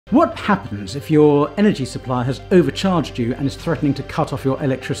What happens if your energy supplier has overcharged you and is threatening to cut off your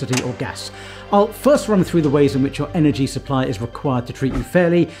electricity or gas? I'll first run through the ways in which your energy supplier is required to treat you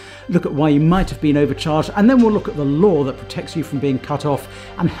fairly, look at why you might have been overcharged, and then we'll look at the law that protects you from being cut off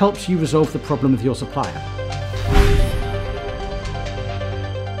and helps you resolve the problem with your supplier.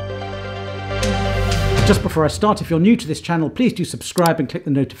 Just before I start, if you're new to this channel, please do subscribe and click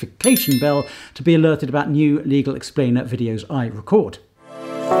the notification bell to be alerted about new Legal Explainer videos I record.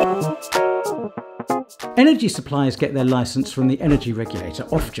 Energy suppliers get their license from the energy regulator,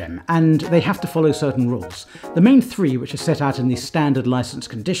 Ofgem, and they have to follow certain rules. The main three, which are set out in the standard license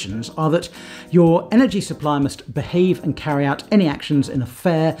conditions, are that your energy supplier must behave and carry out any actions in a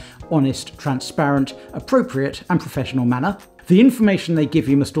fair, honest, transparent, appropriate and professional manner. The information they give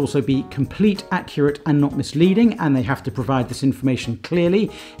you must also be complete, accurate and not misleading, and they have to provide this information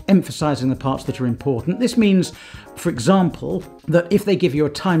clearly, emphasising the parts that are important. This means, for example, that if they give you a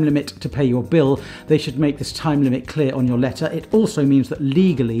time limit to pay your bill, they should make this time limit clear on your letter. It also means that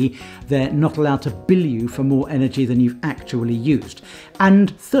legally they're not allowed to bill you for more energy than you've actually used.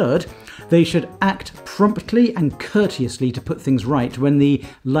 And third, they should act promptly and courteously to put things right when the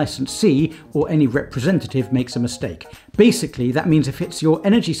licensee or any representative makes a mistake. Basically, that means if it's your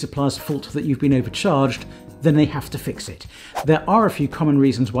energy supplier's fault that you've been overcharged, then they have to fix it. There are a few common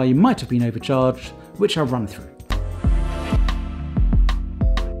reasons why you might have been overcharged, which I'll run through.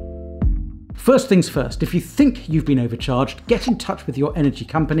 First things first, if you think you've been overcharged, get in touch with your energy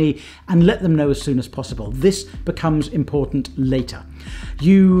company and let them know as soon as possible. This becomes important later.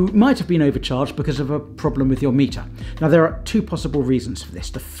 You might have been overcharged because of a problem with your meter. Now, there are two possible reasons for this.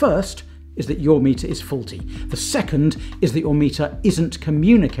 The first is that your meter is faulty. The second is that your meter isn't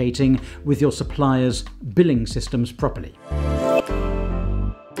communicating with your supplier's billing systems properly.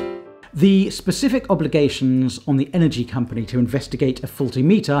 The specific obligations on the energy company to investigate a faulty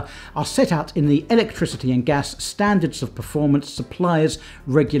meter are set out in the Electricity and Gas Standards of Performance Suppliers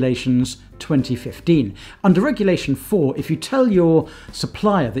Regulations 2015. Under Regulation 4, if you tell your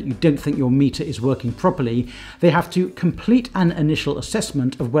supplier that you don't think your meter is working properly, they have to complete an initial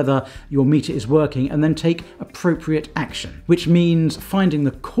assessment of whether your meter is working and then take appropriate action, which means finding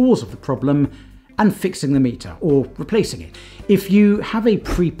the cause of the problem and fixing the meter or replacing it. If you have a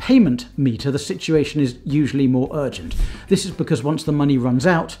prepayment meter, the situation is usually more urgent. This is because once the money runs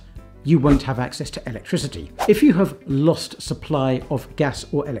out, you won't have access to electricity. If you have lost supply of gas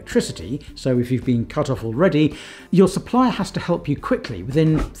or electricity, so if you've been cut off already, your supplier has to help you quickly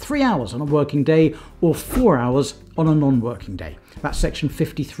within 3 hours on a working day or 4 hours on a non-working day. That's section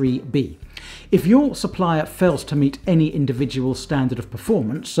 53B. If your supplier fails to meet any individual standard of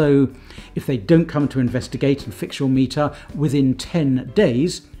performance, so if they don't come to investigate and fix your meter within 10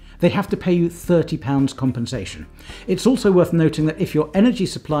 days, they have to pay you £30 compensation. It's also worth noting that if your energy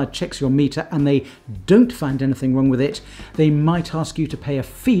supplier checks your meter and they don't find anything wrong with it, they might ask you to pay a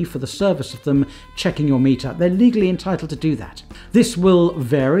fee for the service of them checking your meter. They're legally entitled to do that. This will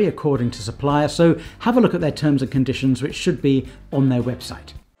vary according to supplier, so have a look at their terms and conditions, which should be on their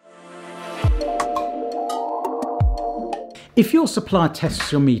website. If your supplier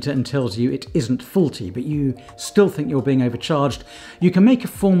tests your meter and tells you it isn't faulty, but you still think you're being overcharged, you can make a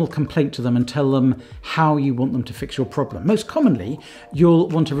formal complaint to them and tell them how you want them to fix your problem. Most commonly, you'll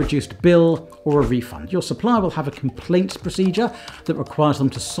want a reduced bill or a refund. Your supplier will have a complaints procedure that requires them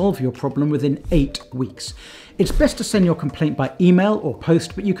to solve your problem within 8 weeks. It's best to send your complaint by email or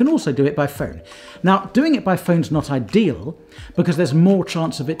post, but you can also do it by phone. Now, doing it by phone is not ideal because there's more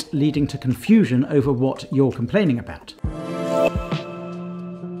chance of it leading to confusion over what you're complaining about.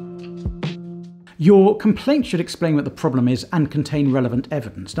 Your complaint should explain what the problem is and contain relevant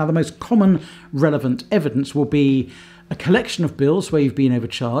evidence. Now, the most common relevant evidence will be a collection of bills where you've been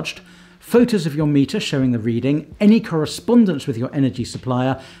overcharged, photos of your meter showing the reading, any correspondence with your energy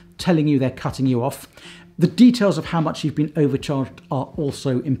supplier telling you they're cutting you off. The details of how much you've been overcharged are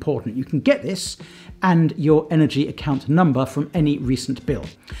also important. You can get this and your energy account number from any recent bill.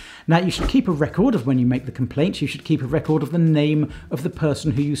 Now, you should keep a record of when you make the complaint. You should keep a record of the name of the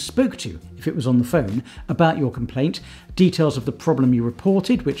person who you spoke to, if it was on the phone, about your complaint, details of the problem you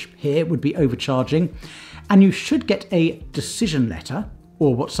reported, which here would be overcharging, and you should get a decision letter,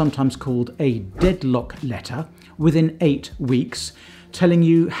 or what's sometimes called a deadlock letter, within 8 weeks, telling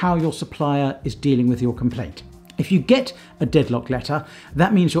you how your supplier is dealing with your complaint. If you get a deadlock letter,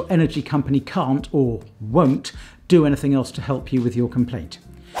 that means your energy company can't or won't do anything else to help you with your complaint.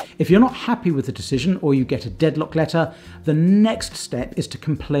 If you're not happy with the decision or you get a deadlock letter, the next step is to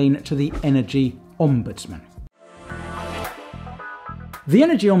complain to the Energy Ombudsman. The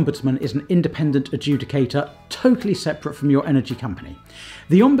Energy Ombudsman is an independent adjudicator, totally separate from your energy company.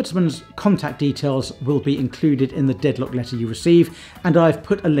 The Ombudsman's contact details will be included in the deadlock letter you receive, and I've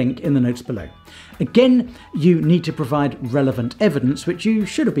put a link in the notes below. Again, you need to provide relevant evidence, which you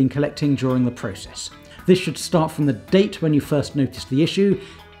should have been collecting during the process. This should start from the date when you first noticed the issue,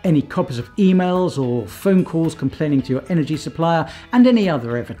 any copies of emails or phone calls complaining to your energy supplier, and any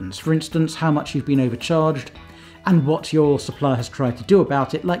other evidence, for instance, how much you've been overcharged, and what your supplier has tried to do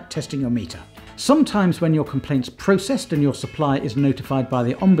about it, like testing your meter. Sometimes when your complaint's processed and your supplier is notified by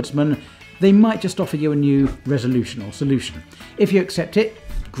the Ombudsman, they might just offer you a new resolution or solution. If you accept it,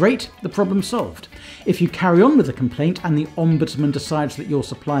 great, the problem's solved. If you carry on with the complaint and the Ombudsman decides that your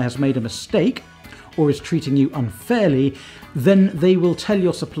supplier has made a mistake or is treating you unfairly, then they will tell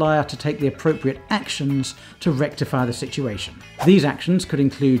your supplier to take the appropriate actions to rectify the situation. These actions could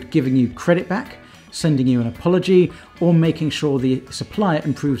include giving you credit back, sending you an apology, or making sure the supplier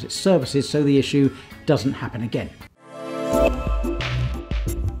improves its services so the issue doesn't happen again.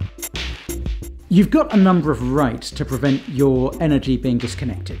 You've got a number of rights to prevent your energy being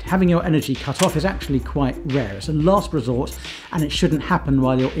disconnected. Having your energy cut off is actually quite rare. It's a last resort, and it shouldn't happen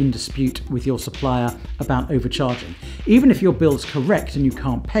while you're in dispute with your supplier about overcharging. Even if your bill's correct and you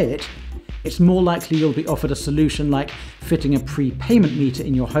can't pay it, it's more likely you'll be offered a solution like fitting a prepayment meter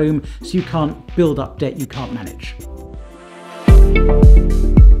in your home so you can't build up debt you can't manage.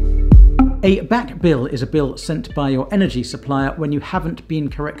 A back bill is a bill sent by your energy supplier when you haven't been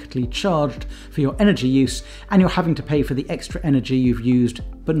correctly charged for your energy use and you're having to pay for the extra energy you've used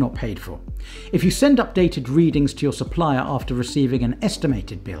but not paid for. If you send updated readings to your supplier after receiving an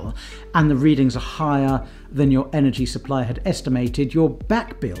estimated bill and the readings are higher than your energy supplier had estimated, your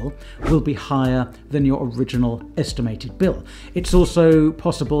back bill will be higher than your original estimated bill. It's also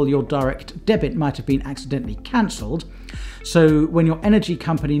possible your direct debit might have been accidentally cancelled, so when your energy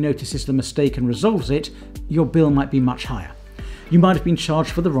company notices the mistake and resolves it, your bill might be much higher. You might have been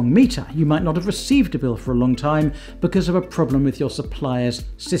charged for the wrong meter. You might not have received a bill for a long time because of a problem with your supplier's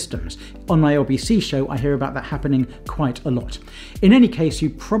systems. On my LBC show, I hear about that happening quite a lot. In any case, you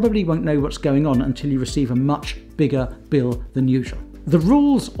probably won't know what's going on until you receive a much bigger bill than usual. The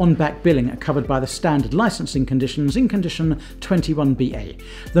rules on back billing are covered by the standard licensing conditions in condition 21BA.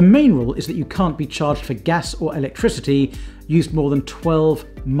 The main rule is that you can't be charged for gas or electricity used more than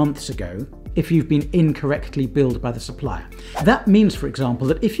 12 months ago if you've been incorrectly billed by the supplier. That means, for example,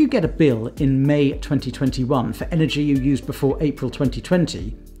 that if you get a bill in May 2021 for energy you used before April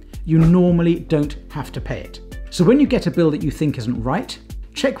 2020, you normally don't have to pay it. So when you get a bill that you think isn't right,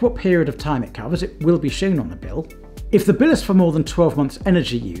 check what period of time it covers. It will be shown on the bill. If the bill is for more than 12 months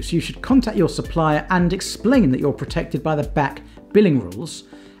energy use, you should contact your supplier and explain that you're protected by the back billing rules,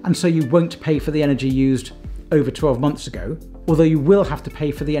 and so you won't pay for the energy used over 12 months ago, although you will have to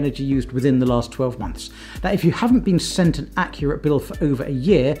pay for the energy used within the last 12 months. Now, if you haven't been sent an accurate bill for over a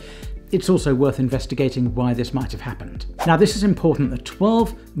year, it's also worth investigating why this might have happened. Now, this is important. The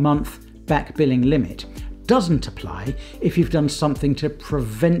 12-month back billing limit doesn't apply if you've done something to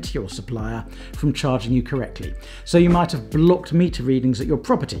prevent your supplier from charging you correctly. So you might have blocked meter readings at your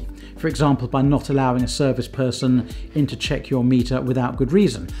property, for example by not allowing a service person in to check your meter without good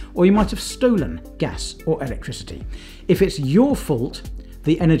reason, or you might have stolen gas or electricity. If it's your fault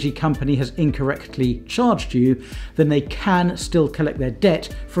the energy company has incorrectly charged you, then they can still collect their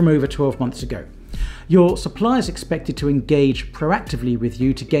debt from over 12 months ago. Your supplier is expected to engage proactively with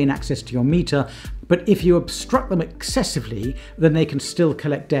you to gain access to your meter, but if you obstruct them excessively, then they can still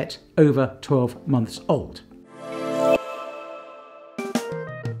collect debt over 12 months old.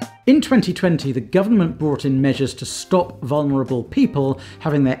 In 2020, the government brought in measures to stop vulnerable people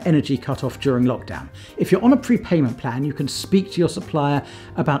having their energy cut off during lockdown. If you're on a prepayment plan, you can speak to your supplier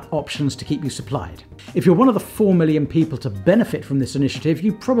about options to keep you supplied. If you're one of the 4 million people to benefit from this initiative,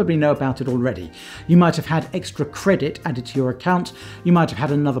 you probably know about it already. You might have had extra credit added to your account, you might have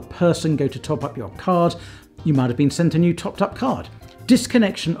had another person go to top up your card, you might have been sent a new topped up card.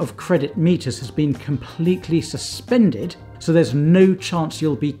 Disconnection of credit meters has been completely suspended, so there's no chance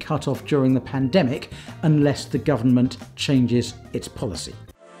you'll be cut off during the pandemic unless the government changes its policy.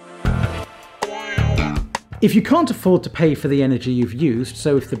 If you can't afford to pay for the energy you've used,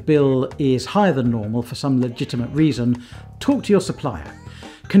 so if the bill is higher than normal for some legitimate reason, talk to your supplier.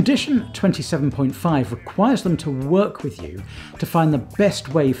 Condition 27.5 requires them to work with you to find the best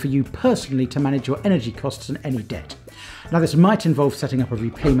way for you personally to manage your energy costs and any debt. Now, this might involve setting up a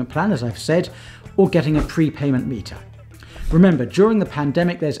repayment plan, as I've said, or getting a prepayment meter. Remember, during the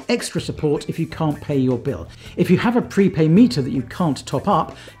pandemic, there's extra support if you can't pay your bill. If you have a prepay meter that you can't top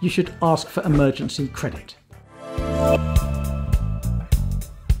up, you should ask for emergency credit.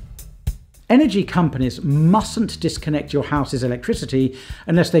 Energy companies mustn't disconnect your house's electricity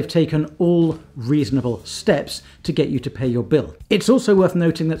unless they've taken all reasonable steps to get you to pay your bill. It's also worth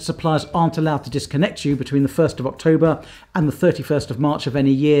noting that suppliers aren't allowed to disconnect you between the 1st of October and the 31st of March of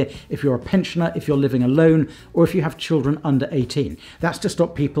any year if you're a pensioner, if you're living alone, or if you have children under 18. That's to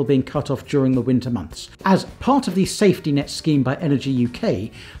stop people being cut off during the winter months. As part of the safety net scheme by Energy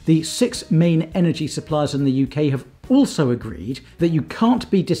UK, the 6 main energy suppliers in the UK have also agreed that you can't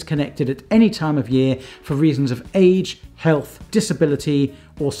be disconnected at any time of year for reasons of age, health, disability,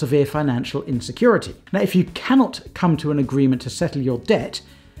 or severe financial insecurity. Now, if you cannot come to an agreement to settle your debt,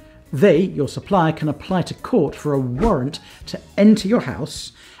 your supplier, can apply to court for a warrant to enter your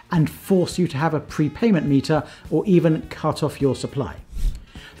house and force you to have a prepayment meter or even cut off your supply.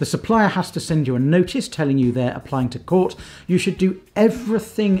 The supplier has to send you a notice telling you they're applying to court. You should do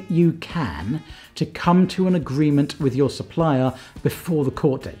everything you can to come to an agreement with your supplier before the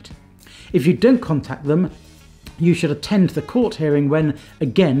court date. If you don't contact them, you should attend the court hearing when,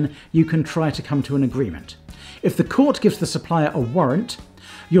 again, you can try to come to an agreement. If the court gives the supplier a warrant,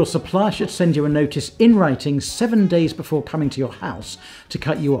 your supplier should send you a notice in writing 7 days before coming to your house to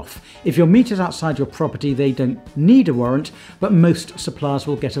cut you off. If your meter's outside your property, they don't need a warrant, but most suppliers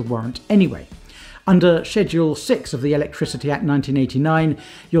will get a warrant anyway. Under Schedule 6 of the Electricity Act 1989,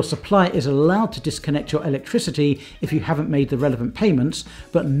 your supplier is allowed to disconnect your electricity if you haven't made the relevant payments,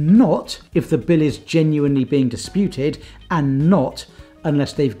 but not if the bill is genuinely being disputed, and not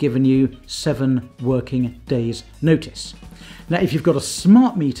unless they've given you 7 working days notice. Now, if you've got a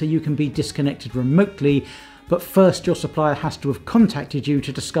smart meter, you can be disconnected remotely, but first your supplier has to have contacted you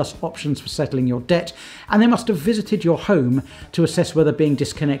to discuss options for settling your debt, and they must have visited your home to assess whether being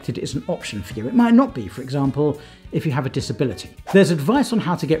disconnected is an option for you. It might not be, for example, if you have a disability. There's advice on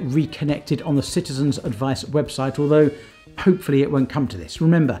how to get reconnected on the Citizens Advice website, although hopefully it won't come to this.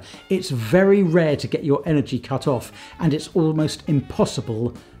 Remember, it's very rare to get your energy cut off, and it's almost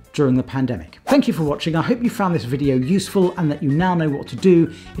impossible during the pandemic. Thank you for watching. I hope you found this video useful and that you now know what to do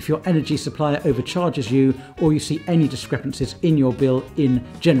if your energy supplier overcharges you or you see any discrepancies in your bill in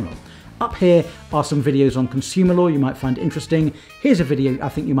general. Up here are some videos on consumer law you might find interesting. Here's a video I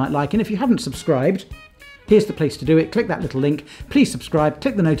think you might like, and if you haven't subscribed, here's the place to do it. Click that little link. Please subscribe,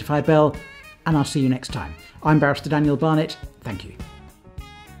 click the notify bell, and I'll see you next time. I'm Barrister Daniel Barnett. Thank you.